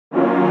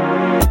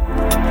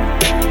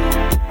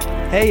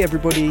Hey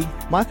everybody,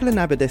 Michael and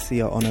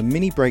Abadesi are on a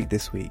mini break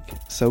this week,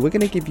 so we're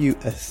going to give you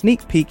a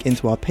sneak peek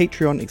into our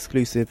Patreon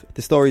exclusive.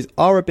 The stories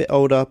are a bit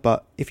older,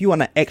 but if you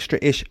want an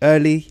extra-ish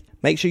early,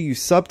 make sure you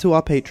sub to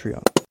our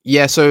Patreon.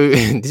 Yeah, so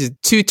this is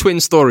two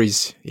twin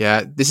stories.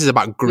 Yeah, this is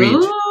about greed.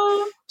 Ooh.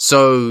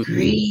 So,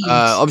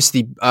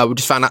 obviously, we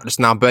just found out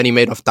just now Bernie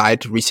Madoff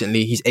died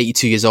recently. He's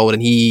 82 years old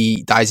and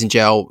he dies in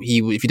jail.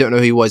 If you don't know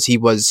who he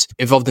was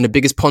involved in the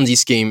biggest Ponzi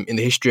scheme in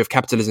the history of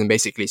capitalism,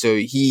 basically. So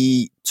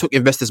he took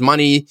investors'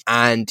 money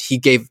and he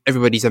gave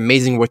everybody these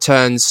amazing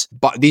returns.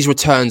 But these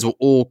returns were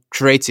all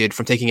created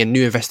from taking in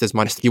new investors'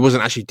 money. He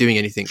wasn't actually doing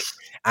anything.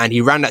 And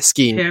he ran that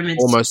scheme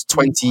Pyramids. almost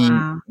 30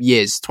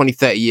 years.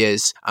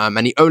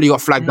 And he only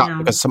got flagged up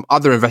because some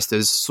other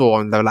investors saw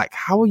and they were like,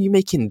 how are you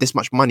making this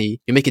much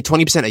money? You're making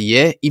 20% a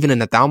year, even in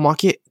the down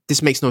market?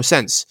 This makes no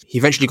sense. He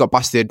eventually got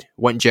busted,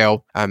 went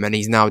jail, and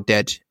he's now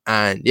dead.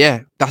 And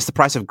yeah, that's the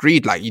price of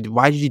greed. Like,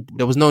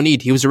 there was no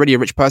need. He was already a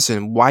rich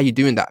person. Why are you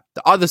doing that?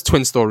 The other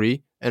twin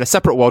story, in a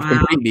separate world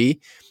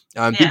completely,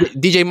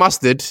 DJ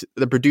Mustard,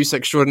 the producer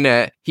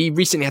extraordinaire, he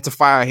recently had to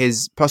fire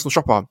his personal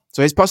shopper.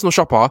 So his personal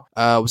shopper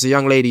was a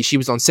young lady. She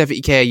was on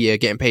 $70,000 a year,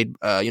 getting paid,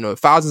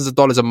 thousands of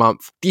dollars a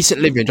month,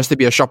 decent living, just to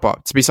be a shopper,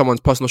 to be someone's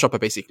personal shopper,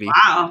 basically.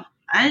 Wow,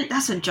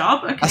 that's a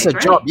job. Okay, that's a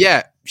job.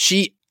 Yeah,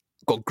 she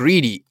got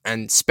greedy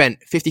and spent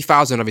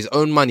 $50,000 of his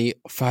own money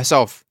for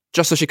herself,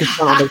 just so she could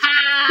stunt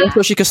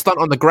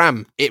on the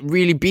gram. It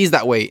really bees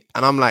that way.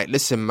 And I'm like,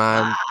 listen,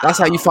 man, that's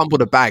how you fumble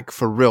the bag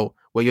for real.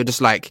 Where you're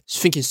just like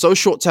thinking so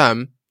short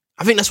term.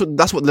 I think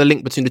that's what the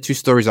link between the two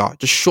stories are.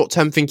 Just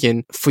short-term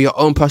thinking for your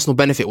own personal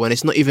benefit when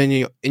it's not even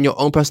in your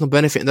own personal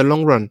benefit in the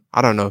long run.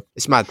 I don't know.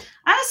 It's mad.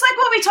 And it's like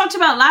what we talked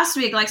about last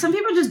week. Like, some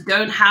people just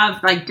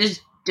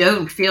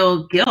don't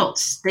feel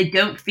guilt. They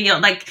don't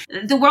feel like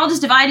the world is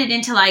divided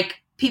into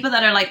like people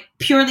that are like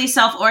purely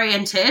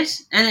self-oriented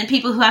and then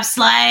people who have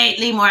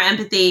slightly more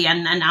empathy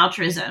and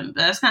altruism.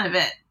 But that's kind of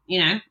it.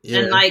 Yeah.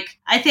 And like,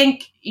 I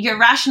think you're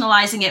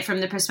rationalizing it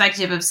from the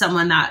perspective of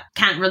someone that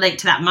can't relate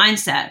to that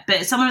mindset.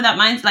 But someone with that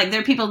mindset, like,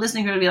 there are people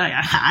listening who will be like,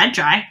 I'd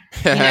try,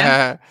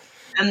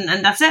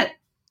 and that's it.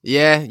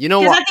 Yeah, you know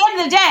what? Because at the end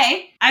of the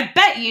day, I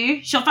bet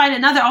you she'll find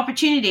another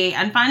opportunity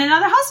and find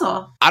another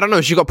hustle. I don't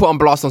know. She got put on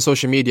blast on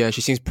social media and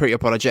she seems pretty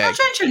apologetic.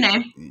 I'll change her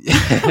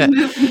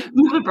name.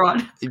 move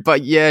abroad.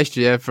 But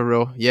yeah, for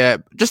real. Yeah,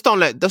 just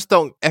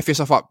don't F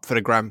yourself up for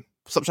the gram.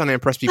 Stop trying to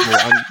impress people.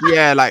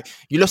 And like,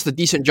 you lost a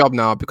decent job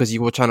now because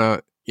you were trying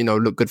to,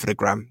 look good for the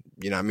gram.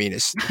 You know what I mean?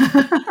 It's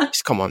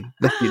come on.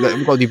 We've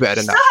got to do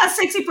better than that. She still has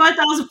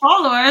 65,000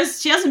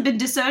 followers. She hasn't been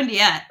disowned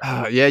yet.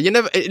 You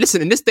never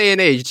listen. In this day and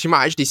age, she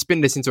might actually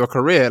spin this into a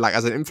career, like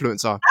as an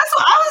influencer. That's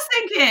what I was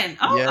thinking.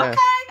 Oh, yeah.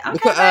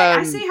 Okay.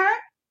 I see her.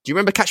 Do you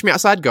remember Catch Me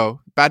Outside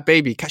girl? Bad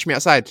Baby, Catch Me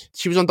Outside.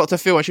 She was on Dr.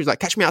 Phil and she was like,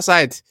 Catch Me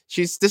Outside.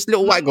 She's this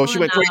little white girl. She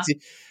went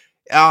crazy.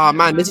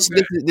 Man,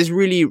 this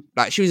really,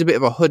 like, she was a bit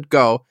of a hood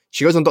girl.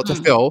 She goes on Dr.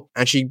 Phil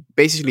and she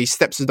basically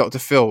steps to Dr.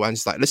 Phil and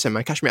it's like, listen,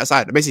 man, catch me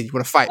outside. Basically, you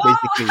want to fight,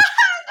 basically. No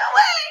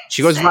way.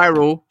 She goes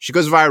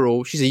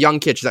viral. She's a young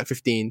kid. She's like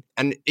 15.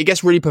 And it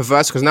gets really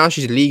perverse because now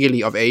she's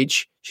legally of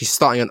age. She's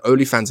starting an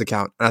OnlyFans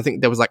account. And I think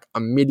there was like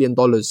 $1 million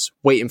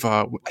waiting for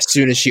her as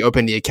soon as she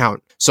opened the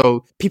account.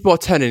 So people are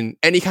turning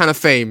any kind of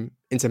fame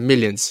into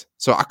millions.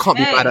 So I can't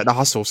be mad at the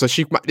hustle. So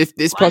if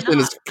this person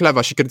is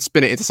clever, she could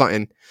spin it into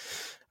something.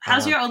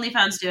 How's your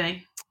OnlyFans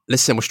doing?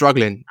 Listen, we're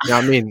struggling. You know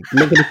what I mean?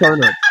 Link in the show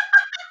notes.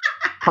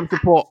 Come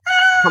support.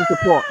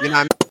 You know what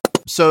I mean?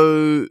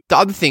 So the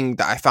other thing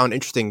that I found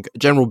interesting,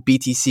 general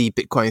BTC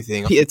Bitcoin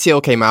thing, Peter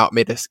Thiel came out,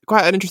 made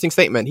quite an interesting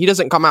statement. He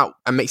doesn't come out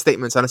and make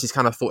statements unless he's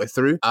kind of thought it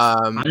through. I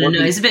don't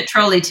know. He's a bit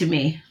trolly to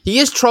me. He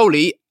is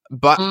trolly.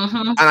 But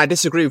and I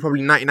disagree with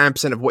probably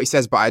 99% of what he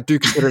says, but I do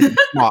consider him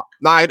smart.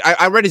 No,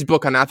 I read his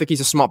book and I think he's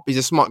a smart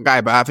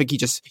guy, but I think he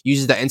just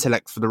uses that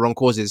intellect for the wrong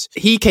causes.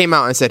 He came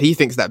out and said he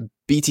thinks that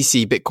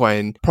BTC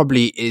Bitcoin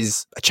probably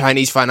is a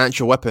Chinese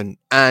financial weapon.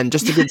 And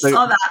just to give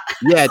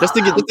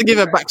give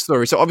a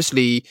backstory. So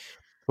obviously,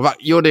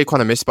 you're the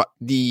economist, but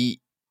the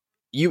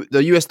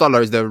US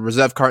dollar is the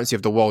reserve currency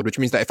of the world, which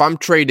means that if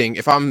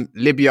I'm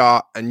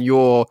Libya and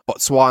you're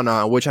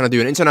Botswana and we're trying to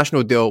do an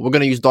international deal, we're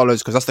going to use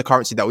dollars because that's the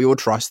currency that we all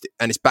trust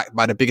and it's backed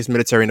by the biggest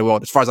military in the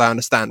world, as far as I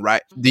understand,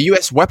 right? The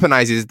US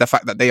weaponizes the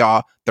fact that they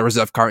are the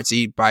reserve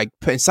currency by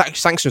putting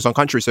sanctions on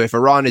countries. So if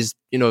Iran is,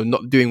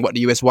 not doing what the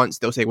US wants,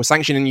 they'll say, we're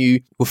sanctioning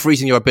you, we're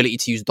freezing your ability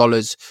to use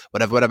dollars,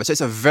 whatever. So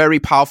it's a very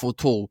powerful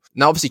tool.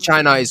 Now, obviously,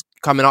 China is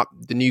coming up,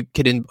 the new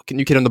kid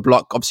on the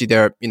block. Obviously,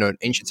 they're, an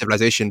ancient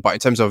civilization, but in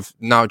terms of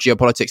now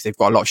geopolitics, they've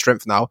got a lot of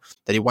strength now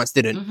that they once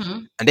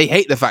didn't. And they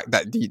hate the fact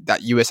that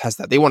that US has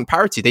that. They want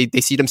parity.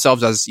 They see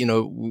themselves as,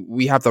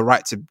 we have the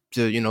right to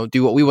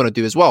do what we want to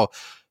do as well.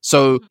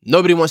 So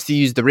nobody wants to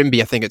use the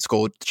renminbi, I think it's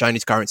called, the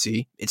Chinese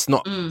currency. It's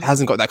not, it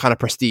hasn't got that kind of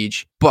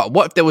prestige. But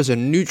what if there was a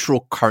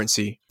neutral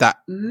currency that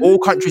all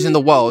countries in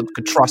the world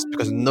could trust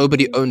because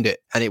nobody owned it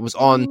and it was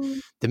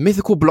on the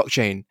mythical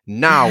blockchain?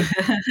 Now,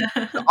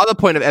 the other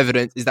point of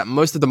evidence is that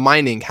most of the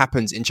mining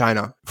happens in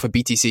China for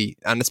BTC,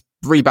 and it's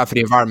really bad for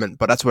the environment,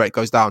 but that's where it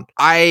goes down.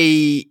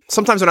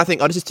 Sometimes when I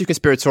think, oh, this is too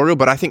conspiratorial,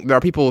 but I think there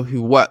are people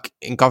who work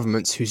in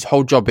governments whose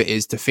whole job it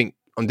is to think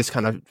on this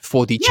kind of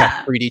 4D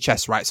chess, 3D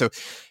chess, right? So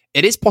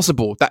it is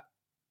possible that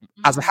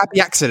as a happy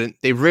accident,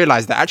 they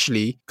realized that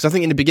actually, because I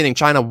think in the beginning,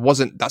 China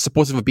wasn't that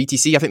supportive of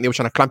BTC. I think they were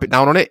trying to clamp it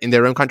down on it in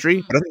their own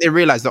country. But I think they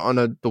realized that on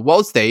the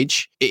world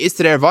stage, it is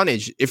to their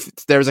advantage if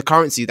there is a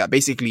currency that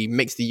basically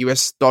makes the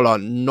US dollar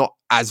not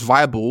as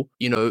viable,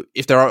 you know,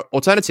 if there are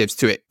alternatives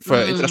to it for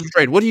international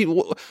trade.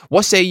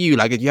 What say you?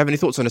 Like, do you have any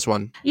thoughts on this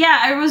one? Yeah,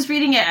 I was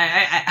reading it.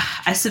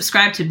 I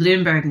subscribe to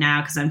Bloomberg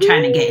now because I'm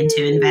trying to get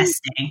into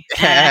investing.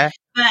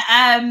 But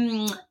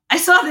I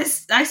saw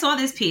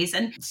this piece,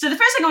 and so the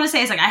first thing I want to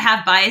say is like I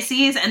have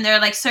biases, and there are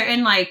like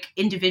certain like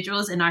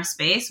individuals in our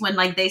space when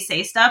like they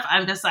say stuff,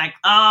 I'm just like,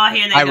 oh,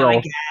 here they go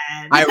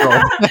again. I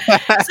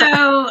roll.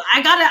 So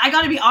I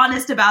gotta be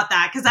honest about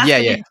that because that's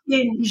gonna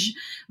hinge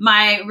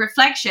my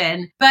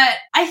reflection. But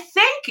I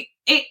think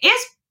it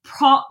is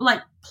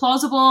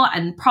plausible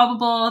and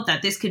probable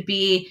that this could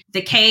be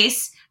the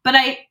case, but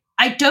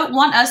I don't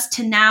want us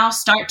to now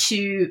start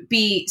to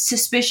be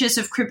suspicious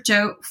of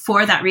crypto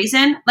for that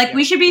reason. Like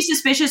we should be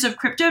suspicious of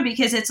crypto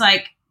because it's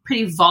like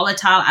pretty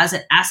volatile as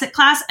an asset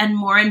class, and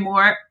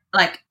more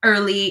like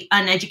early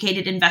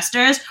uneducated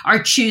investors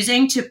are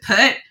choosing to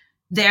put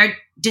their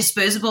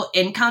disposable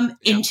income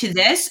into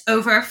this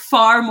over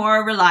far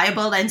more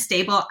reliable and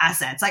stable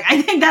assets. Like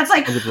I think that's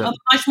like 100%. A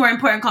much more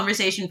important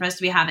conversation for us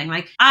to be having.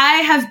 Like I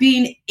have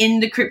been in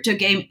the crypto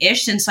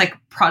game-ish since like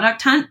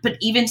Product Hunt, but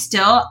even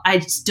still, I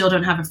still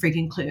don't have a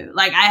freaking clue.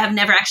 Like I have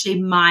never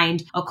actually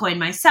mined a coin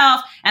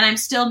myself, and I'm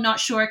still not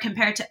sure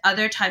compared to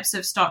other types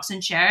of stocks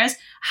and shares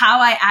how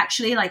I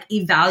actually like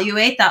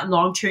evaluate that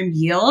long-term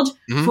yield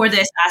for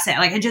this asset.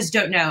 Like I just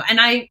don't know. And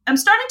I'm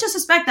starting to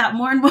suspect that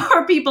more and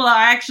more people are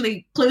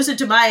actually closer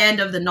to my end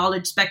of the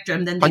knowledge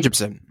spectrum than they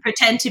 100%.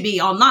 pretend to be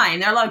online.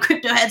 There are a lot of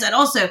crypto heads that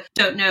also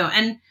don't know.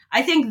 And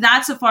I think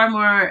that's a far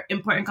more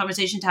important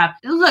conversation to have.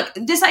 Look,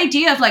 this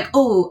idea of like,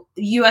 oh,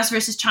 US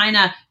versus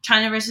China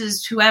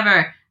versus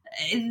whoever,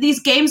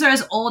 these games are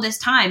as old as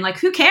time. Like,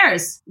 who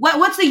cares?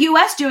 What's the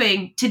US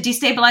doing to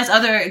destabilize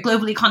other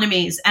global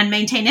economies and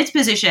maintain its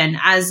position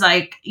as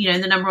like, you know,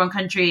 the number one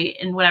country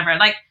in whatever?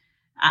 Like,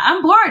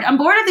 I'm bored. I'm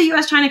bored of the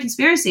US-China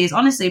conspiracies,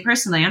 honestly,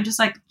 personally. I'm just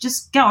like,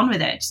 just get on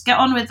with it. Just get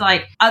on with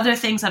like other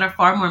things that are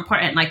far more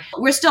important. Like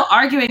we're still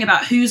arguing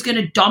about who's going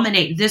to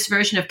dominate this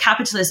version of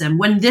capitalism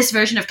when this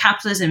version of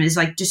capitalism is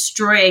like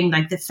destroying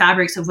like the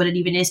fabrics of what it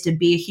even is to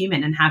be a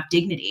human and have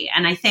dignity.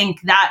 And I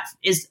think that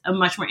is a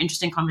much more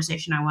interesting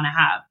conversation I want to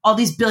have. All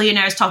these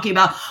billionaires talking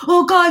about,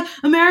 oh God,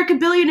 American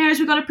billionaires,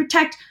 we got to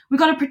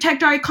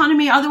protect our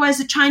economy. Otherwise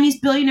the Chinese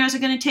billionaires are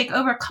going to take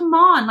over. Come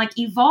on, like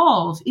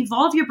evolve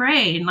your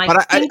brain. Like,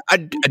 but I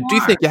do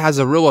think it has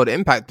a real world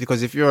impact,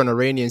 because if you're an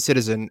Iranian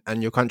citizen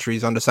and your country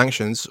is under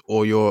sanctions,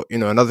 or you're, you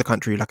know, another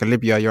country like a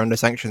Libya, you're under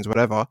sanctions,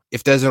 whatever,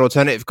 if there's an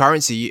alternative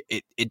currency,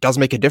 it does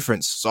make a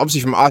difference. So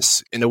obviously from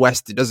us in the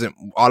West, it doesn't,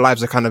 our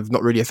lives are kind of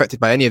not really affected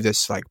by any of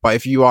this. Like, but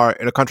if you are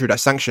in a country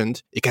that's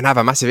sanctioned, it can have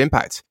a massive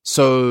impact.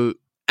 So,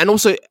 and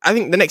also, I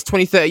think the next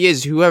 20, 30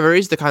 years, whoever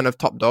is the kind of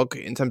top dog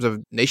in terms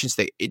of nation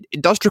state,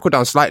 it does trickle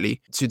down slightly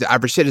to the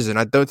average citizen.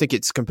 I don't think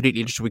it's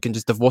completely just, we can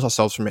just divorce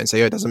ourselves from it and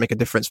say, oh, it doesn't make a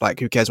difference. Like,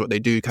 who cares what they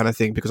do kind of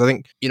thing. Because I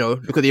think, you know,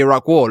 look at the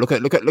Iraq war. Look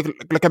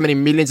how many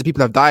millions of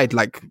people have died,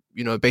 like,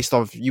 you know, based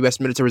off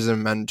US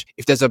militarism. And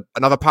if there's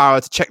another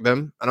power to check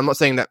them, and I'm not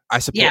saying that I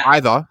support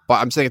either, but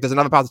I'm saying if there's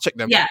another power to check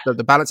them,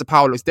 the balance of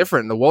power looks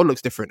different, the world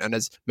looks different, and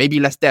there's maybe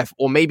less death,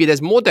 or maybe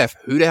there's more death.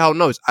 Who the hell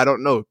knows? I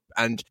don't know.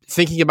 And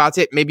thinking about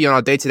it, maybe on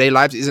our day-to-day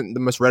lives isn't the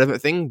most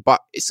relevant thing,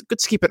 but it's good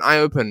to keep an eye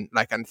open,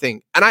 like, and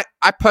think. And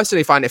I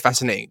personally find it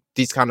fascinating,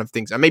 these kind of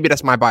things. And maybe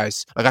that's my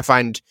bias. Like, I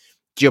find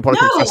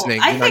geopolitics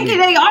fascinating. I think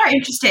they are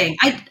interesting.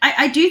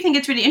 I do think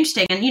it's really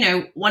interesting. And, you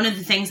know, one of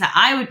the things that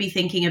I would be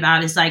thinking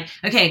about is like,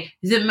 okay,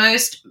 the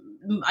most,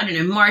 I don't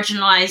know,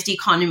 marginalized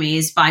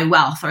economies by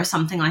wealth or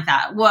something like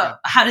that.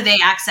 How do they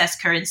access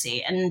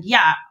currency? And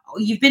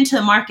you've been to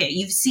the market,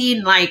 you've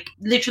seen like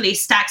literally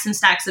stacks and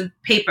stacks of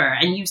paper,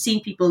 and you've seen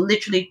people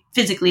literally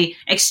physically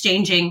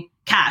exchanging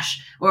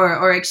cash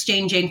or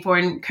exchanging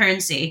foreign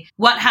currency.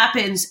 What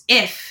happens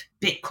if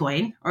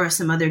Bitcoin or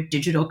some other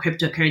digital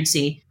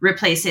cryptocurrency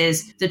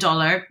replaces the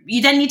dollar?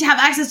 You then need to have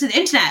access to the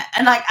internet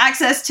and like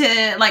access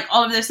to like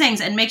all of those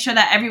things, and make sure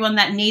that everyone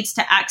that needs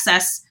to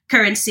access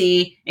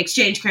currency,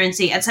 exchange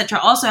currency, etc.,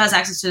 also has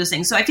access to those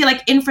things. So I feel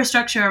like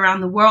infrastructure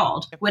around the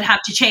world would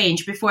have to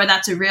change before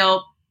that's a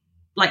real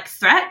like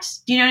threat.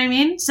 Do you know what I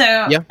mean? So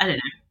I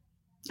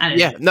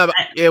don't know.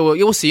 Well,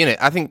 you'll see in it.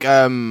 I think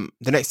the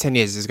next 10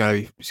 years is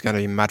going to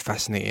be mad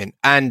fascinating.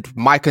 And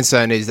my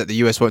concern is that the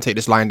US won't take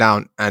this line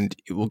down and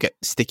it will get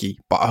sticky.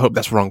 But I hope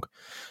that's wrong.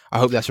 I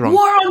hope that's wrong.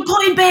 War on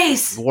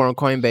Coinbase. War on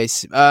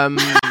Coinbase.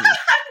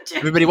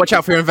 Everybody, watch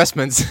out for your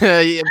investments.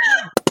 Yeah.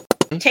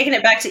 Taking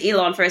it back to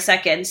Elon for a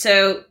second.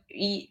 So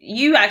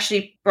you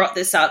actually brought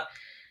this up.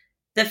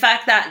 The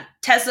fact that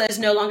Tesla is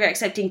no longer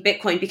accepting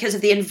Bitcoin because of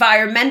the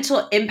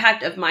environmental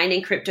impact of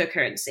mining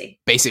cryptocurrency.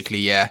 Basically,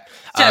 yeah.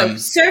 So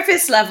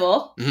surface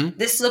level,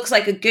 this looks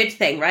like a good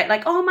thing, right?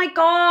 Like, oh my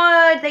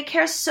God, they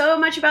care so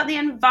much about the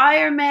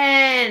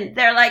environment.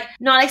 They're like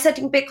not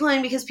accepting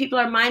Bitcoin because people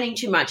are mining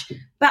too much.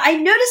 But I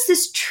noticed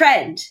this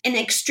trend in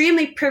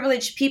extremely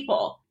privileged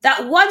people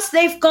that once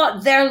they've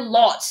got their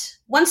lot,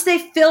 once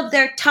they've filled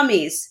their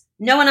tummies,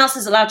 no one else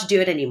is allowed to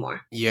do it anymore.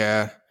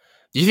 Yeah.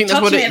 Do you think that's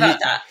Talk what to me about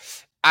that.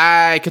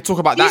 I could talk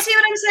about Do that. you see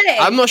what I'm saying?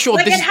 I'm not sure.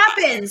 Like it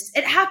happens.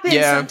 It happens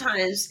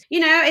sometimes. You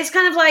know, it's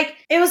kind of like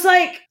it was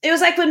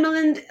like when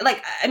Melinda.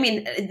 Like, I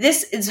mean,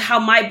 this is how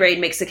my brain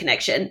makes the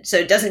connection. So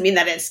it doesn't mean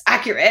that it's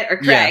accurate or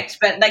correct.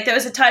 Yeah. But like, there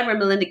was a time where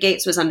Melinda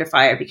Gates was under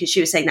fire because she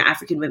was saying that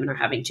African women are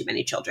having too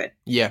many children.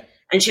 Yeah.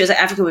 And she was like,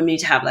 African women need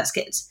to have less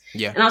kids.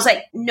 Yeah. And I was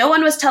like, no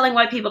one was telling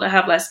white people to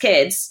have less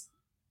kids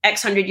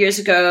X hundred years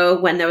ago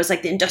when there was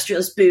like the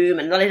industrialist boom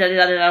and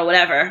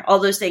whatever, all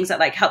those things that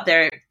like helped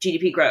their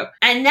GDP grow.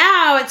 And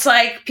now it's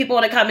like people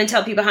want to come and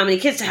tell people how many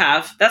kids to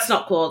have. That's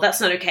not cool. That's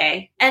not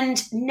okay.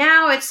 And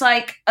now it's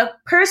like a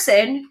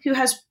person who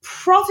has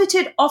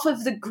profited off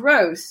of the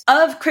growth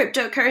of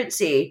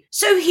cryptocurrency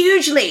so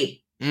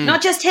hugely,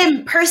 not just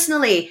him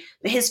personally,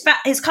 but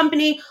his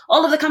company,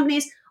 all of the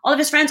companies, all of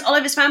his friends, all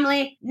of his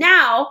family.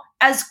 Now,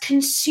 as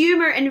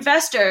consumer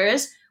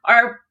investors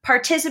are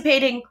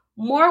participating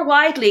more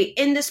widely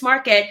in this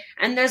market,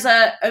 and there's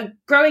a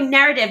growing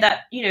narrative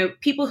that, you know,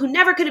 people who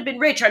never could have been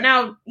rich are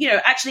now, you know,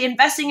 actually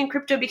investing in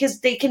crypto because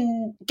they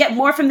can get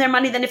more from their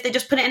money than if they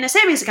just put it in a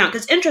savings account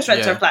because interest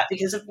rates are flat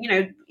because of, you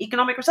know,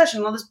 economic recession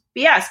and all this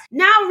BS.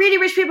 Now really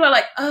rich people are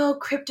like, oh,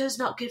 crypto's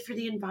not good for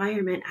the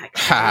environment,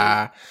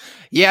 actually.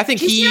 Yeah, I think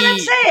Do you see what I'm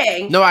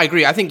saying? No, I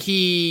agree. I think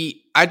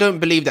I don't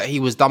believe that he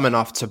was dumb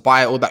enough to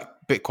buy all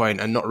that Bitcoin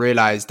and not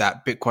realize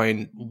that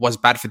Bitcoin was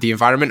bad for the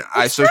environment.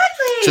 Exactly.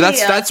 So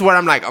that's where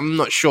I'm like, I'm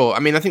not sure. I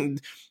mean, I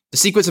think the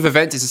sequence of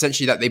events is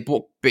essentially that they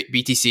bought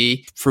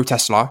BTC through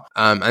Tesla,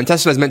 and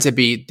Tesla is meant to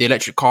be the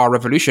electric car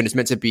revolution. It's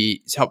meant to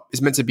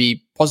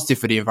be positive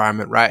for the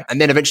environment, right? And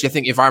then eventually, I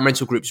think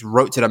environmental groups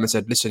wrote to them and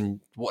said,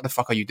 "Listen, what the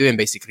fuck are you doing?"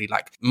 Basically,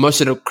 like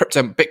most of the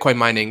crypto Bitcoin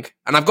mining,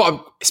 and I've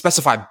got to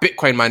specify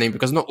Bitcoin mining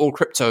because not all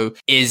crypto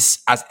is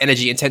as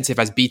energy intensive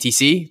as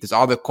BTC. There's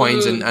other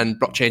coins and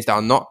blockchains that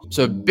are not.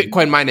 So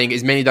Bitcoin mining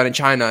is mainly done in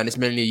China and it's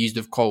mainly used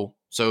with coal.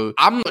 So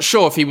I'm not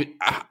sure if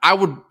I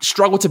would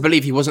struggle to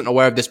believe he wasn't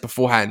aware of this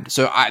beforehand.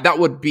 So that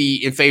would be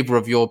in favor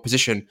of your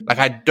position.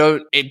 Like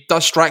it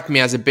does strike me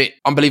as a bit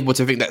unbelievable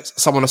to think that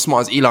someone as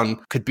smart as Elon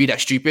could be that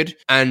stupid.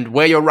 And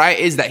where you're right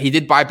is that he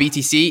did buy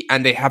BTC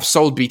and they have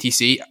sold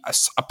BTC,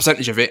 a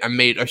percentage of it, and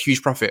made a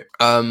huge profit.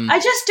 I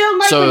just don't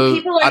like when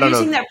people are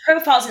using their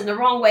profiles in the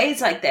wrong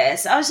ways like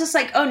this. I was just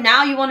like, oh,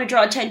 now you want to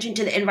draw attention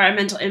to the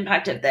environmental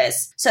impact of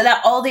this so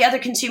that all the other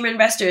consumer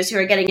investors who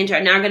are getting into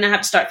it are now going to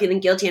have to start feeling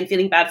guilty and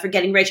feeling bad for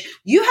getting rich.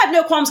 You had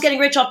no qualms getting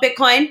rich off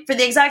Bitcoin for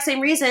the exact same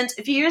reasons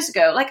a few years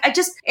ago. Like,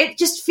 it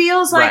just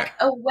feels like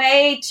a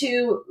way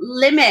to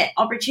limit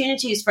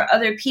opportunities for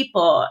other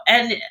people.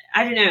 And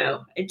I don't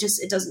know, it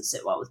doesn't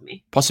sit well with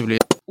me. Possibly.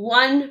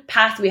 One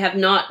path we have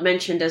not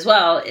mentioned as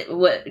well,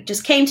 it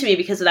just came to me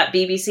because of that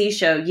BBC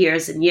show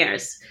Years and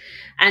Years.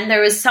 And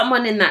there was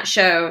someone in that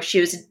show,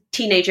 she was a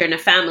teenager in a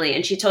family,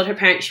 and she told her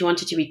parents she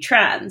wanted to be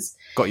trans.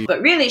 Got you.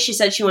 But really, she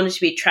said she wanted to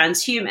be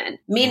transhuman,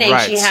 meaning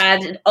she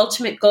had an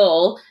ultimate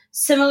goal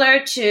similar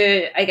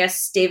to, I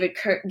guess,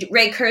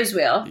 Ray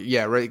Kurzweil.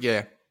 Yeah, right.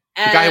 Yeah,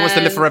 the guy who wants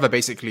to live forever,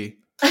 basically.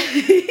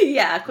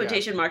 Yeah,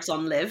 quotation marks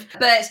on live.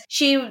 But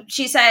she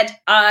said,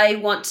 I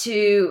want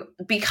to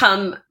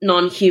become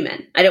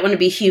non-human. I don't want to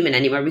be human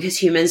anymore because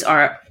humans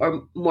are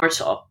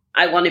mortal.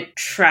 I want to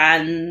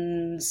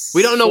trans.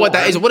 We don't know what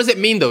that is. What does it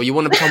mean, though? You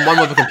want to become one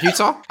with a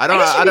computer? I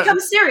don't. Become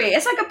Siri.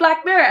 It's like a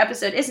Black Mirror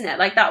episode, isn't it?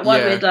 Like that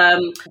one with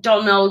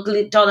Donald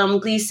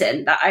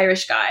Gleeson, that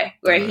Irish guy,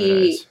 where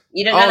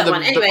you don't know that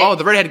one. Anyway,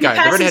 the redhead guy.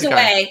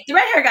 The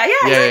red hair guy.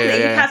 Yeah, exactly.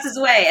 He passes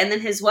away, and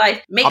then his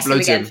wife makes him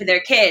again for their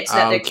kids, so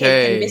that their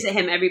kid can visit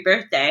him every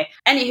birthday.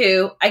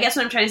 Anywho, I guess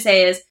what I'm trying to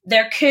say is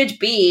there could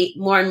be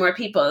more and more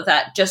people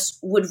that just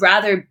would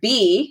rather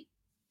be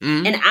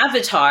an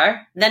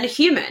avatar than a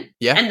human.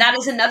 Yeah. And that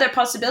is another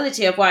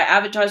possibility of why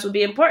avatars would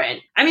be important.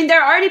 I mean,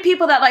 there are already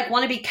people that like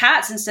want to be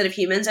cats instead of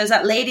humans. There's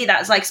that lady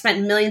that's like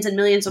spent millions and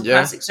millions on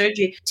plastic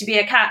surgery to be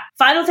a cat.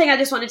 Final thing I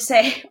just wanted to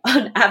say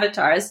on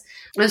avatars,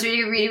 I was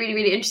reading a really, really,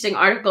 really interesting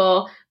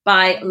article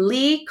by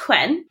Lee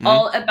Quen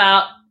all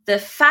about the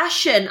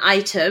fashion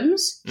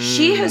items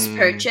she has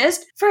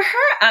purchased for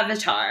her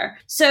avatar.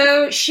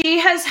 So she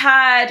has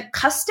had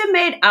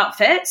custom-made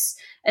outfits.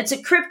 It's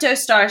a crypto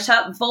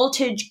startup,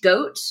 Voltage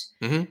Goat,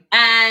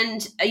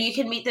 and you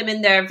can meet them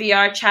in their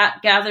VR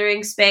chat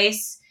gathering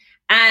space.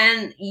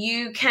 and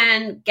you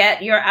can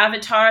get your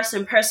avatar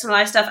some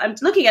personalized stuff. I'm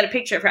looking at a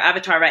picture of her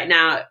avatar right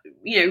now.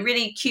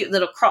 Really cute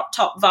little crop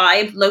top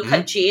vibe, low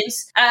cut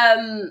jeans.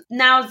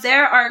 Now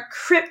there are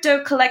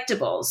crypto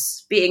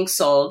collectibles being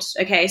sold.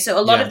 Okay, so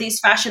a lot of these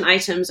fashion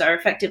items are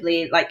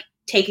effectively like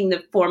taking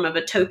the form of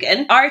a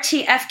token.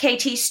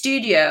 RTFKT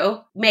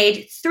Studio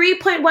made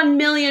 $3.1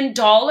 million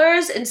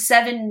in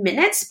 7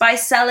 minutes by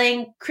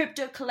selling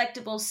crypto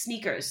collectible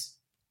sneakers.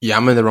 Yeah,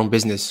 I'm in the wrong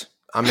business.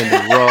 I'm in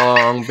the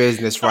wrong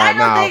business right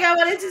now. I don't think I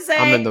wanted to say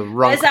I'm in the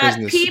wrong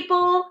business.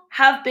 People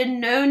have been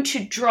known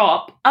to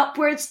drop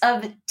upwards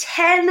of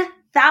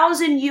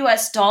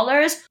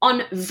 $10,000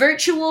 on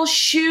virtual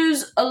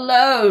shoes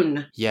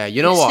alone. Yeah,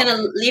 you know what? I'm just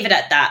gonna leave it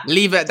at that.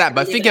 Leave it at that.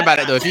 But think about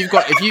it though. If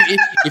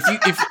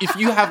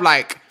you have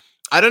like,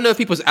 I don't know if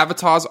people's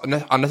avatars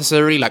are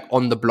necessarily like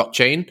on the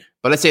blockchain,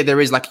 but let's say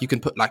there is like, you can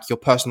put like your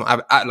personal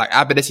like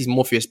Abadesi's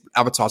Morpheus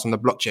avatars on the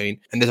blockchain,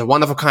 and there's a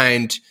one of a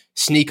kind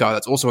sneaker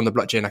that's also on the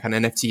blockchain, like an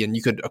NFT, and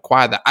you could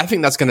acquire that. I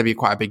think that's going to be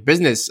quite a big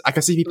business. I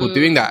can see people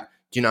doing that.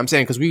 Do you know what I'm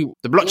saying? Because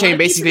the blockchain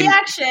basically,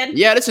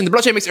 yeah, listen, the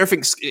blockchain makes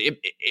everything,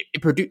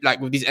 it produce, like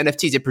with these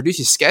NFTs, it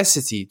produces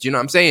scarcity. Do you know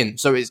what I'm saying?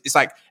 So it's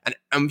like,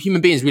 and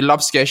human beings, we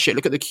love scarce shit.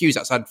 Look at the queues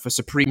outside for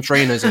Supreme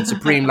trainers and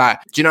Supreme, like,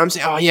 do you know what I'm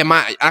saying? Oh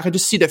yeah, I can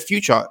just see the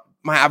future.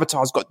 My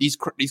avatar's got these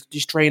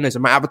trainers,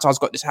 and my avatar's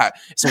got this hat.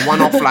 It's a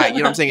one-off, like, you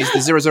know what I'm saying?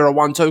 It's the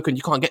 001 token.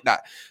 You can't get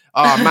that.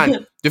 Oh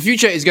man, the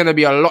future is going to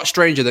be a lot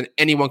stranger than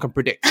anyone can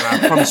predict. And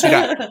I promise you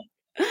that.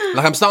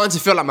 Like, I'm starting to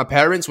feel like my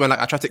parents when like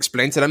I try to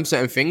explain to them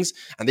certain things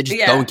and they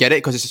just don't get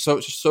it because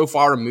it's so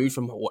far removed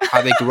from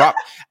how they grew up.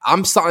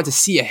 I'm starting to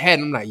see ahead.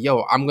 I'm like,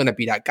 yo, I'm going to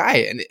be that guy.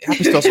 And it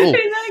happens to us all.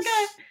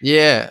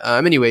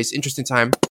 Yeah. Anyways, interesting time.